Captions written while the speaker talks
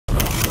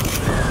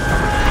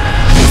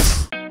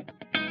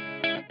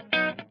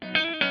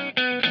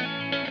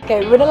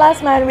Okay, with the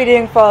last month we're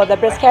doing for the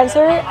breast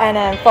cancer and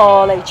then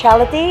for like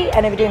charity,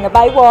 and then we're doing a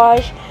bike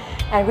wash,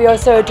 and we're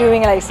also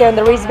doing like selling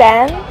the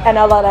wristband and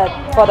a lot of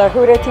for the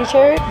Hooters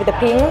teacher with the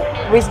pink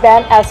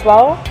wristband as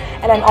well,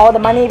 and then all the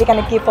money we're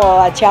gonna give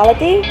for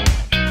charity.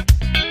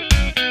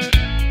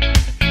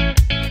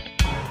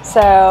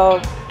 So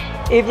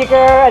if you're a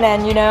girl and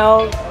then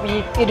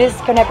it is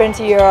can happen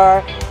to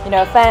your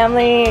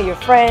family, your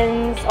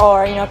friends,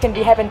 or can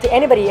be happen to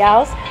anybody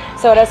else.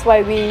 So that's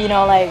why we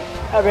are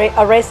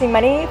raising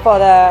money for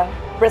the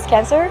breast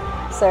cancer.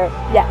 So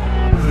yeah.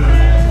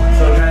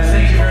 So guys,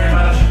 thank you very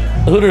much.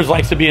 Hooters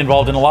likes to be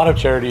involved in a lot of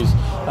charities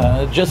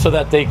just so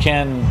that they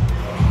can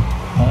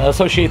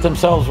associate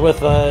themselves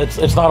with,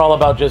 it's not all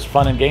about just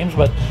fun and games,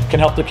 but can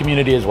help the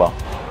community as well.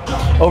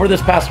 Over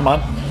this past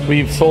month,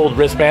 we've sold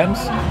wristbands,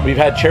 we've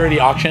had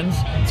charity auctions,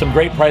 some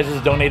great prizes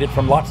donated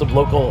from lots of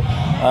local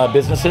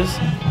businesses,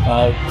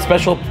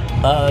 special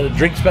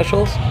drink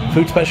specials,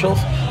 food specials,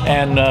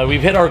 and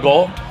we've hit our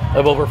goal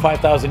of over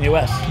 5,000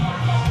 US.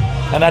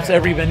 And that's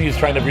every venue's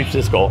trying to reach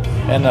this goal,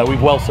 and we've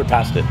well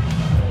surpassed it.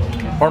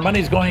 Our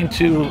money's going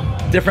to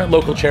different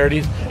local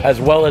charities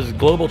as well as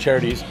global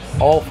charities,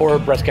 all for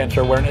breast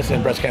cancer awareness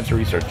and breast cancer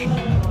research.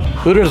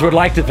 Hooters would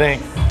like to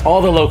thank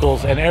all the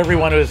locals and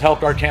everyone who has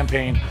helped our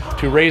campaign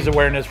to raise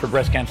awareness for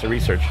breast cancer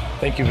research.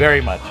 Thank you very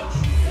much.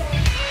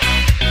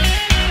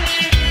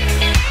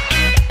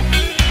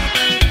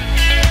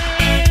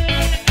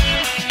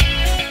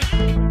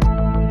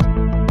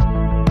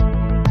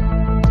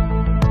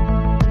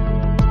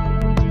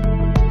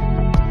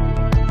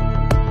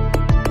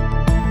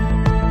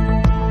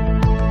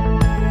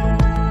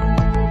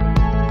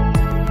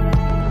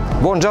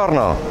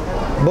 Buongiorno.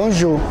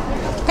 Bonjour.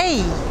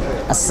 Hey.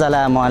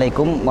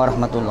 Assalamualaikum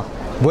warahmatullah.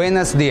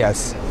 Buenos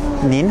días.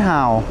 Nin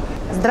hao.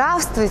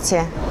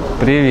 Здравствуйте.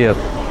 Привет.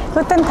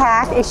 Guten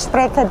Tag, ich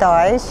spreche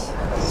Deutsch.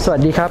 สวัส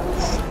ดีครับ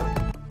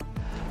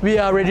We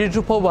are ready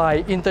to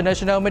provide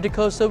international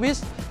medical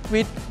service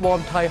with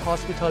warm Thai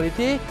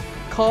hospitality.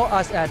 Call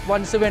us at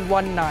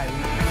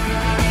 1719.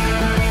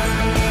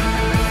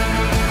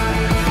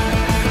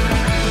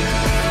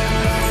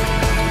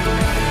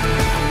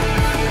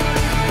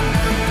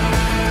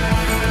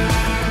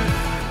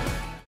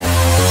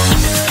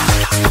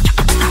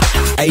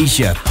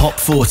 Asia Pop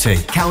 40,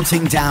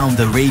 counting down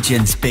the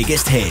region's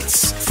biggest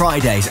hits.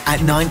 Fridays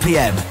at 9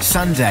 p.m,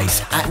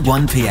 Sundays at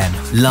 1 p.m.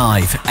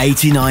 Live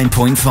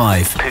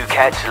 89.5.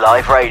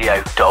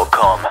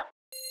 PhuketLiveRadio.com.